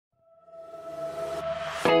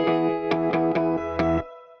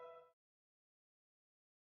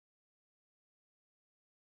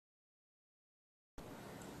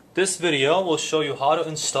This video will show you how to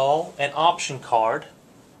install an option card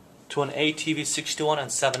to an ATV61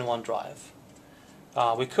 and 71 drive.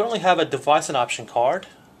 We currently have a device and option card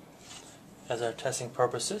as our testing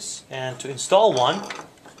purposes, and to install one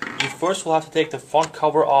you first will have to take the front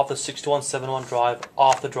cover off the 6171 drive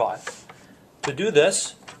off the drive. To do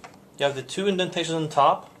this, you have the two indentations on the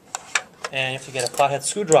top, and you have to get a flathead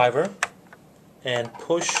screwdriver and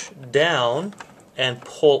push down and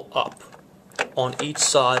pull up on each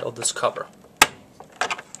side of this cover.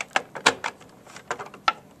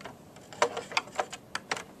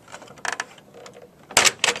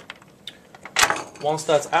 Once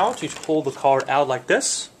that's out, you pull the card out like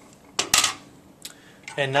this.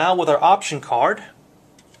 And now with our option card,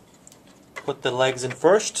 put the legs in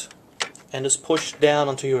first and just push down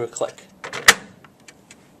until you hear a click.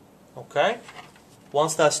 Okay?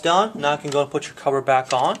 Once that's done, now you can go and put your cover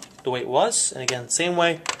back on the way it was. And again, same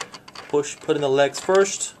way, put in the legs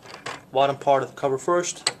first, bottom part of the cover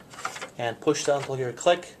first, and push down until you hear a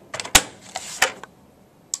click.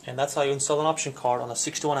 And that's how you install an option card on a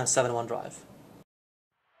 61 and 71 drive.